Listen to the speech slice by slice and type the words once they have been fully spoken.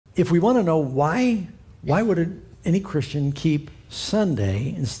if we want to know why would any Christian keep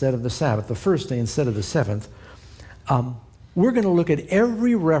Sunday instead of the Sabbath, the first day instead of the seventh, we're going to look at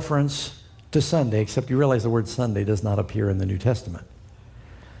every reference to Sunday, except you realize the word Sunday does not appear in the New Testament.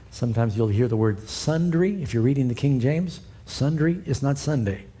 Sometimes you'll hear the word sundry. If you're reading the King James, sundry is not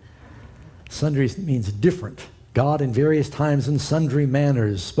Sunday. Sundry means different. God in various times and sundry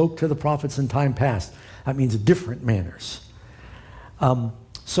manners spoke to the prophets in time past. That means different manners.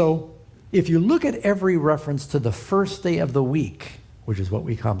 So if you look at every reference to the first day of the week, which is what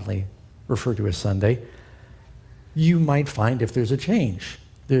we commonly refer to as Sunday, you might find if there's a change.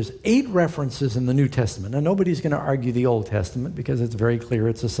 There's 8 references in the New Testament. Now, nobody's going to argue the Old Testament because it's very clear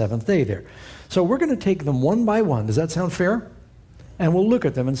it's the seventh day there. So we're going to take them one by one. Does that sound fair? And we'll look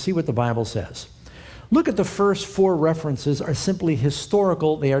at them and see what the Bible says. Look at the first 4 references are simply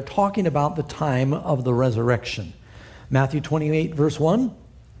historical. They are talking about the time of the resurrection. Matthew 28, verse 1.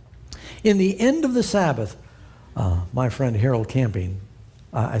 In the end of the Sabbath, my friend Harold Camping,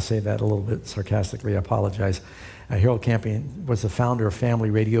 I say that a little bit sarcastically, I apologize. Harold Camping was the founder of Family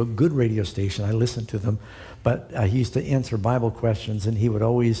Radio, good radio station. I listened to them, but he used to answer Bible questions, and he would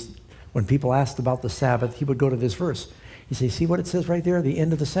always, when people asked about the Sabbath, he would go to this verse. He'd say, see what it says right there, the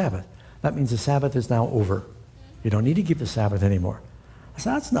end of the Sabbath. That means the Sabbath is now over. You don't need to keep the Sabbath anymore. I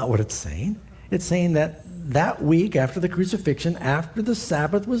said, that's not what it's saying. It's saying that that week after the crucifixion, after the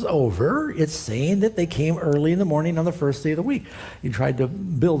Sabbath was over, it's saying that they came early in the morning on the first day of the week. He tried to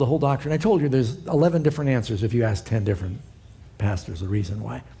build a whole doctrine. I told you there's 11 different answers if you ask 10 different pastors the reason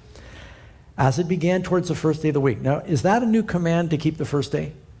why. As it began towards the first day of the week. Now, is that a new command to keep the first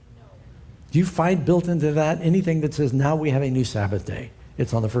day? No. Do you find built into that anything that says now we have a new Sabbath day?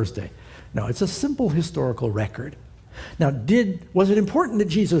 It's on the first day. No, it's a simple historical record. Now, was it important that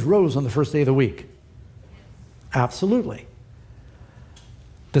Jesus rose on the first day of the week? Absolutely.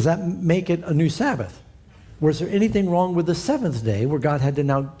 Does that make it a new Sabbath? Was there anything wrong with the seventh day where God had to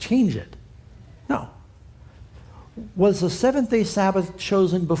now change it? No. Was the seventh-day Sabbath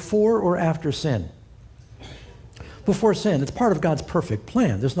chosen before or after sin? Before sin. It's part of God's perfect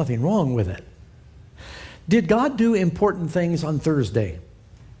plan. There's nothing wrong with it. Did God do important things on Thursday?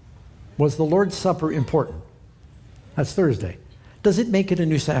 Was the Lord's Supper important? That's Thursday. Does it make it a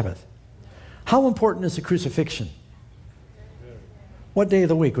new Sabbath? How important is the crucifixion? What day of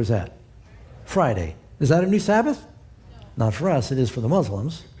the week was that? Friday. Is that a new Sabbath? Not for us. It is for the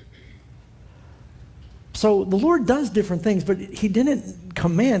Muslims. So the Lord does different things, but he didn't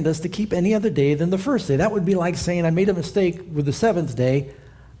command us to keep any other day than the first day. That would be like saying, I made a mistake with the seventh day.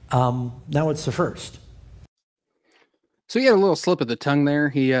 Now it's the first. So he had a little slip of the tongue there.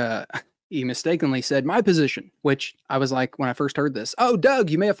 He mistakenly said my position, which I was like, when I first heard this, oh, Doug,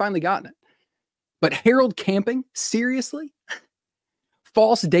 you may have finally gotten it. But Harold Camping? Seriously?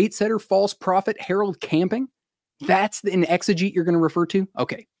 False date setter, false prophet, Harold Camping? That's an exegete you're going to refer to?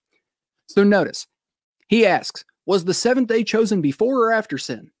 Okay. So notice, he asks, was the seventh day chosen before or after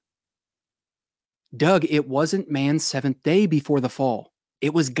sin? Doug, it wasn't man's seventh day before the fall.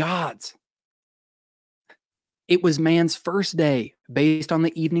 It was God's. It was man's first day based on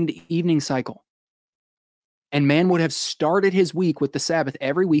the evening to evening cycle. And man would have started his week with the Sabbath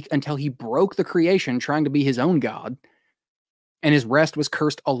every week until he broke the creation trying to be his own God. And his rest was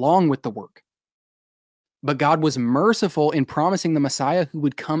cursed along with the work. But God was merciful in promising the Messiah who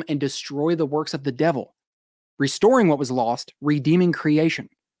would come and destroy the works of the devil, restoring what was lost, redeeming creation,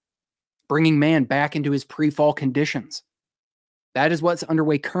 bringing man back into his pre-fall conditions. That is what's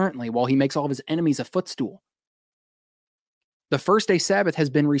underway currently while he makes all of his enemies a footstool. The first day Sabbath has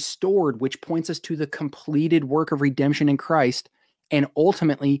been restored, which points us to the completed work of redemption in Christ and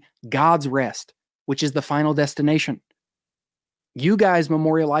ultimately God's rest, which is the final destination. You guys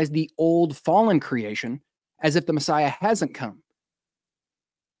memorialize the old fallen creation as if the Messiah hasn't come.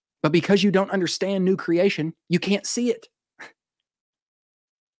 But because you don't understand new creation, you can't see it.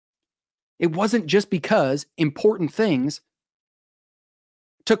 It wasn't just because important things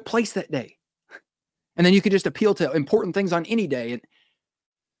took place that day. And then you could just appeal to important things on any day. And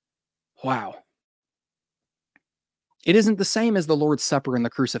wow. It isn't the same as the Lord's Supper and the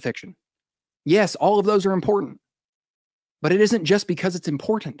crucifixion. Yes, all of those are important. But it isn't just because it's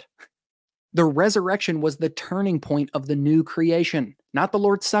important. The resurrection was the turning point of the new creation, not the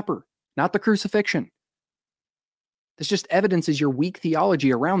Lord's Supper, not the crucifixion. This just evidences your weak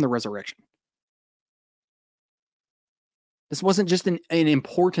theology around the resurrection. This wasn't just an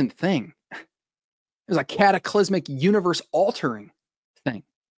important thing. It was a cataclysmic, universe-altering thing.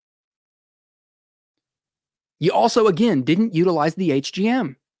 You also, again, didn't utilize the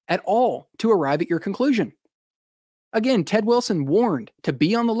HGM at all to arrive at your conclusion. Again, Ted Wilson warned to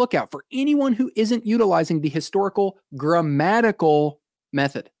be on the lookout for anyone who isn't utilizing the historical grammatical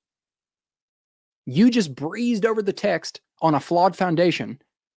method. You just breezed over the text on a flawed foundation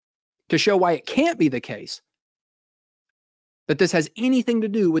to show why it can't be the case that this has anything to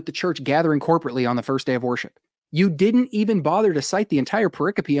do with the church gathering corporately on the first day of worship. You didn't even bother to cite the entire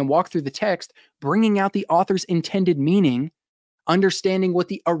pericope and walk through the text, bringing out the author's intended meaning, understanding what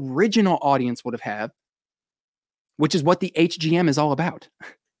the original audience would have had, which is what the HGM is all about.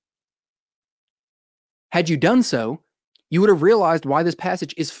 Had you done so, you would have realized why this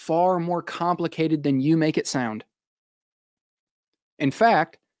passage is far more complicated than you make it sound. In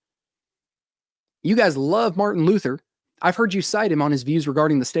fact, you guys love Martin Luther. I've heard you cite him on his views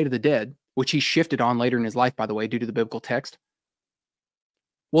regarding the state of the dead, which he shifted on later in his life, by the way, due to the biblical text.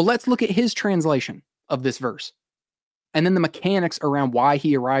 Well, let's look at his translation of this verse, and then the mechanics around why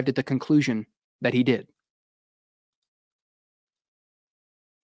he arrived at the conclusion that he did.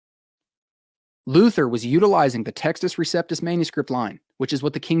 Luther was utilizing the Textus Receptus manuscript line, which is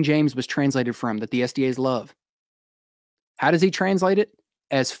what the King James was translated from, that the SDAs love. How does he translate it?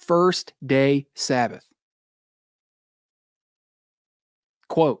 As first day Sabbath.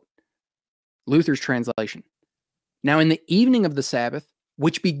 Quote, Luther's translation. Now in the evening of the Sabbath,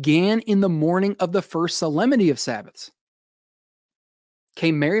 which began in the morning of the first solemnity of Sabbaths,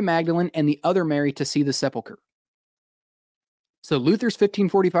 came Mary Magdalene and the other Mary to see the sepulchre. So Luther's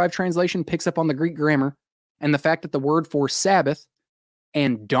 1545 translation picks up on the Greek grammar and the fact that the word for Sabbath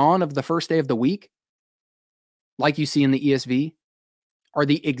and dawn of the first day of the week, like you see in the ESV, are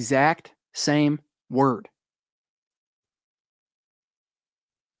the exact same word.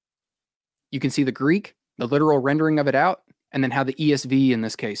 You can see the Greek, the literal rendering of it out, and then how the ESV in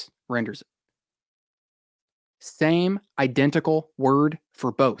this case renders it. Same identical word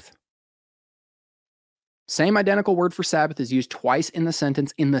for both. Same identical word for Sabbath is used twice in the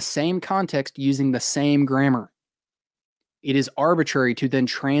sentence in the same context using the same grammar. It is arbitrary to then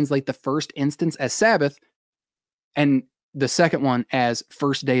translate the first instance as Sabbath and the second one as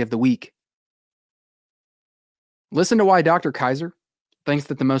first day of the week. Listen to why Dr. Kaiser thinks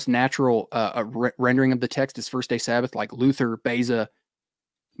that the most natural rendering of the text is first day Sabbath, like Luther, Beza,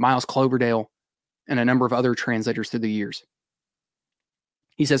 Miles Cloverdale, and a number of other translators through the years.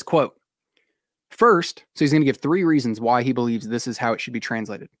 He says, quote, first, so he's going to give 3 reasons why he believes this is how it should be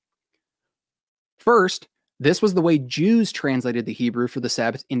translated. First, this was the way Jews translated the Hebrew for the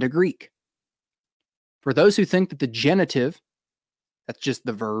Sabbath into Greek. For those who think that the genitive, that's just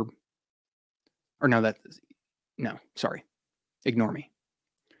the verb, or sorry, ignore me.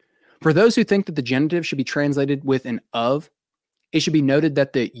 For those who think that the genitive should be translated with an of, it should be noted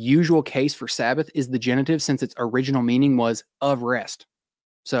that the usual case for Sabbath is the genitive since its original meaning was of rest.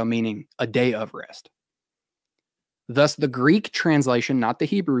 So meaning a day of rest. Thus, the Greek translation, not the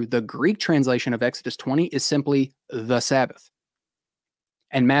Hebrew, the Greek translation of Exodus 20 is simply the Sabbath.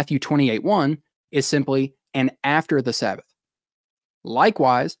 And Matthew 28:1 is simply and after the Sabbath.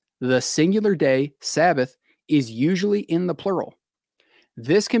 Likewise, the singular day, Sabbath, is usually in the plural.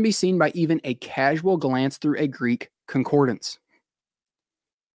 This can be seen by even a casual glance through a Greek concordance.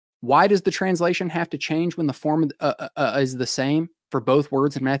 Why does the translation have to change when the form is the same for both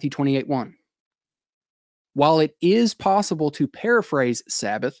words in Matthew 28:1? While it is possible to paraphrase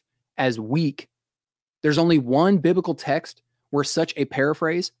Sabbath as week, there's only one biblical text where such a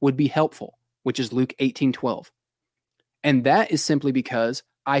paraphrase would be helpful, which is Luke 18:12. And that is simply because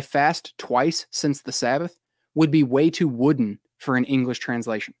I fast twice since the Sabbath would be way too wooden for an English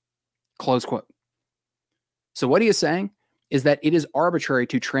translation. Close quote. So what he is saying is that it is arbitrary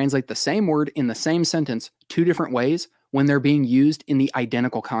to translate the same word in the same sentence 2 different ways when they're being used in the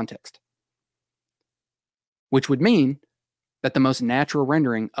identical context. Which would mean that the most natural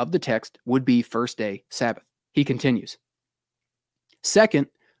rendering of the text would be first day Sabbath. He continues. Second,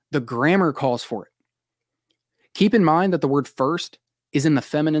 the grammar calls for it. Keep in mind that the word first is in the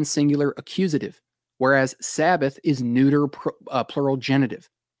feminine singular accusative, whereas Sabbath is neuter plural genitive,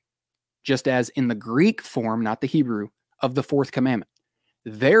 just as in the Greek form, not the Hebrew, of the 4th commandment.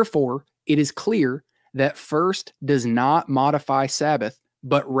 Therefore, it is clear that first does not modify Sabbath,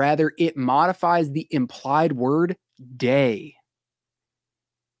 but rather it modifies the implied word day.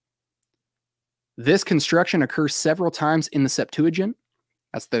 This construction occurs several times in the Septuagint.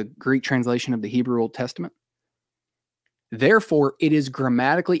 That's the Greek translation of the Hebrew Old Testament. Therefore, it is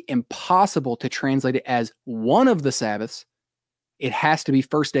grammatically impossible to translate it as one of the Sabbaths. It has to be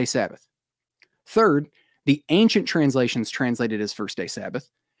first day Sabbath. Third, the ancient translations translated as first day Sabbath.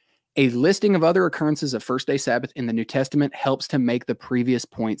 A listing of other occurrences of first day Sabbath in the New Testament helps to make the previous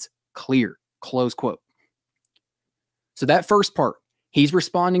points clear. Close quote. So that first part, he's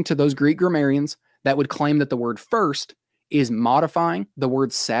responding to those Greek grammarians that would claim that the word first is modifying the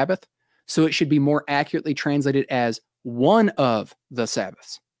word Sabbath, so it should be more accurately translated as one of the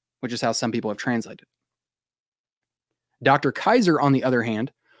Sabbaths, which is how some people have translated. Dr. Kaiser, on the other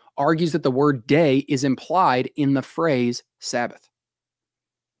hand, argues that the word day is implied in the phrase Sabbath,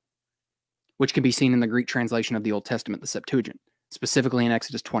 which can be seen in the Greek translation of the Old Testament, the Septuagint, specifically in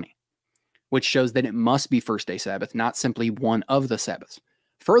Exodus 20, which shows that it must be first day Sabbath, not simply one of the Sabbaths.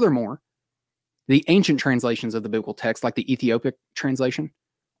 Furthermore, the ancient translations of the biblical text, like the Ethiopic translation,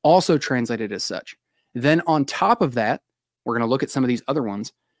 also translated as such. Then on top of that, we're going to look at some of these other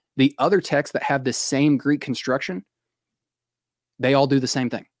ones. The other texts that have the same Greek construction, they all do the same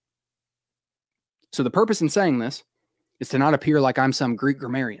thing. So the purpose in saying this is to not appear like I'm some Greek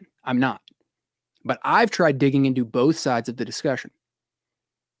grammarian. I'm not. But I've tried digging into both sides of the discussion.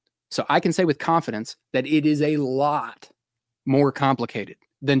 So I can say with confidence that it is a lot more complicated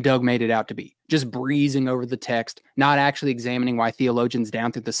than Doug made it out to be. Just breezing over the text, not actually examining why theologians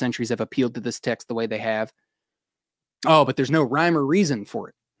down through the centuries have appealed to this text the way they have. Oh, but there's no rhyme or reason for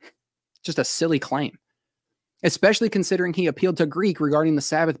it. Just a silly claim. Especially considering he appealed to Greek regarding the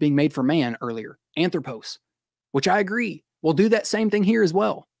Sabbath being made for man earlier, anthropos, which I agree. We'll do that same thing here as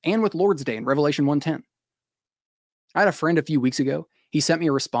well, and with Lord's Day in Revelation 1:10. I had a friend a few weeks ago. He sent me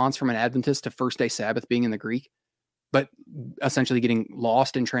a response from an Adventist to first day Sabbath being in the Greek, but essentially getting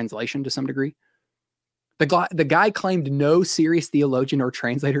lost in translation to some degree. The guy claimed no serious theologian or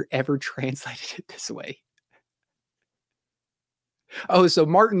translator ever translated it this way. Oh, so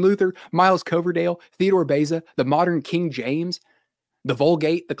Martin Luther, Miles Coverdale, Theodore Beza, the modern King James, the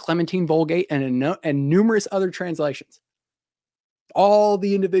Vulgate, the Clementine Vulgate, and numerous other translations. All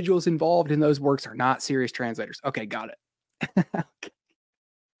the individuals involved in those works are not serious translators. Okay, got it. Okay.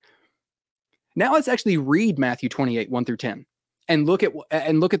 Now let's actually read Matthew 28, 1 through 10, and look at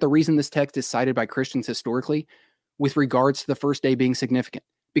the reason this text is cited by Christians historically with regards to the first day being significant,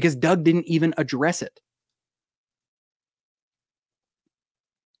 because Doug didn't even address it.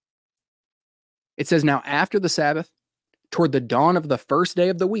 It says, now after the Sabbath, toward the dawn of the first day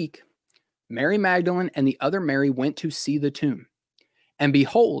of the week, Mary Magdalene and the other Mary went to see the tomb. And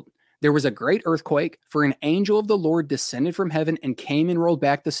behold, there was a great earthquake, for an angel of the Lord descended from heaven and came and rolled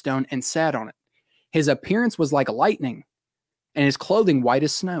back the stone and sat on it. His appearance was like lightning, and his clothing white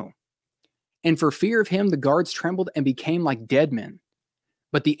as snow. And for fear of him, the guards trembled and became like dead men.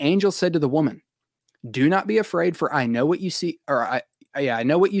 But the angel said to the woman, do not be afraid, for I know what you seek, I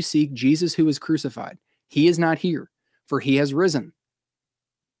know what you seek, Jesus who is crucified. He is not here, for he has risen.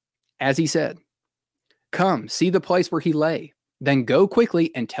 As he said, come, see the place where he lay. Then go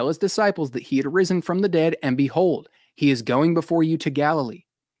quickly and tell his disciples that he had risen from the dead, and behold, he is going before you to Galilee.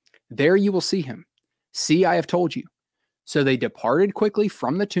 There you will see him. See, I have told you. So they departed quickly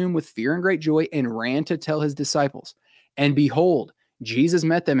from the tomb with fear and great joy and ran to tell his disciples. And behold, Jesus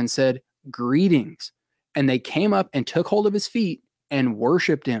met them and said, greetings. And they came up and took hold of his feet and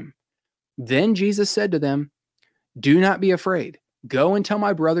worshiped him. Then Jesus said to them, do not be afraid. Go and tell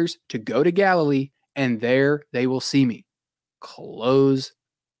my brothers to go to Galilee, and there they will see me. Close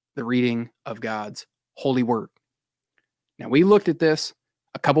the reading of God's holy word. Now, we looked at this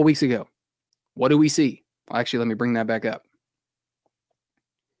a couple weeks ago. What do we see? Well, actually, let me bring that back up.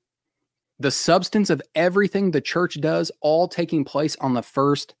 The substance of everything the church does, all taking place on the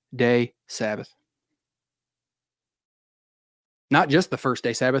first day Sabbath. Not just the first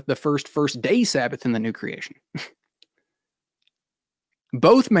day Sabbath, the first day Sabbath in the new creation.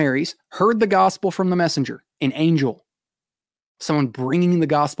 Both Marys heard the gospel from the messenger, an angel, someone bringing the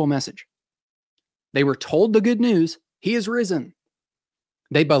gospel message. They were told the good news, he is risen.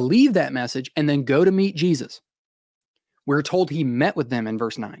 They believe that message and then go to meet Jesus. We're told he met with them in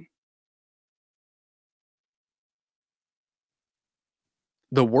verse 9.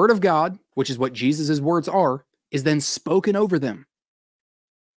 The word of God, which is what Jesus' words are, is then spoken over them.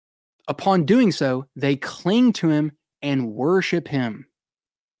 Upon doing so, they cling to him and worship him.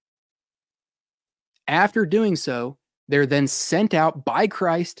 After doing so, they're then sent out by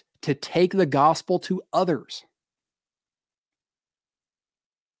Christ to take the gospel to others.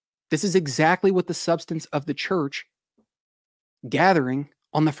 This is exactly what the substance of the church gathering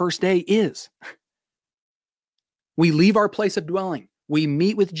on the first day is. We leave our place of dwelling. We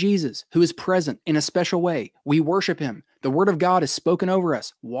meet with Jesus, who is present in a special way. We worship him. The word of God is spoken over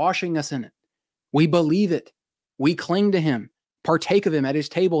us, washing us in it. We believe it. We cling to him, partake of him at his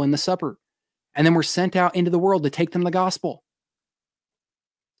table in the supper, and then we're sent out into the world to take them the gospel.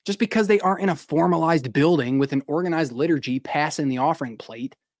 Just because they aren't in a formalized building with an organized liturgy passing the offering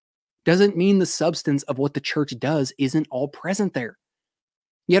plate doesn't mean the substance of what the church does isn't all present there.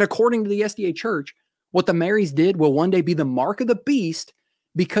 Yet, according to the SDA Church, what the Marys did will one day be the mark of the beast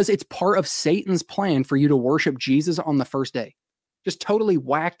because it's part of Satan's plan for you to worship Jesus on the first day. Just totally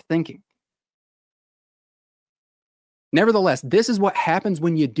whacked thinking. Nevertheless, this is what happens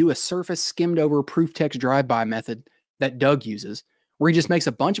when you do a surface skimmed over proof text drive-by method that Doug uses, where he just makes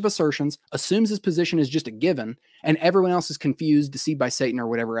a bunch of assertions, assumes his position is just a given, and everyone else is confused, deceived by Satan, or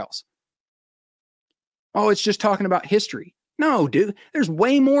whatever else. Oh, it's just talking about history. No, dude, there's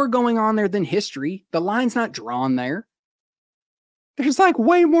way more going on there than history. The line's not drawn there. There's like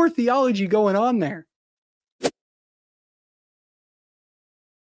way more theology going on there.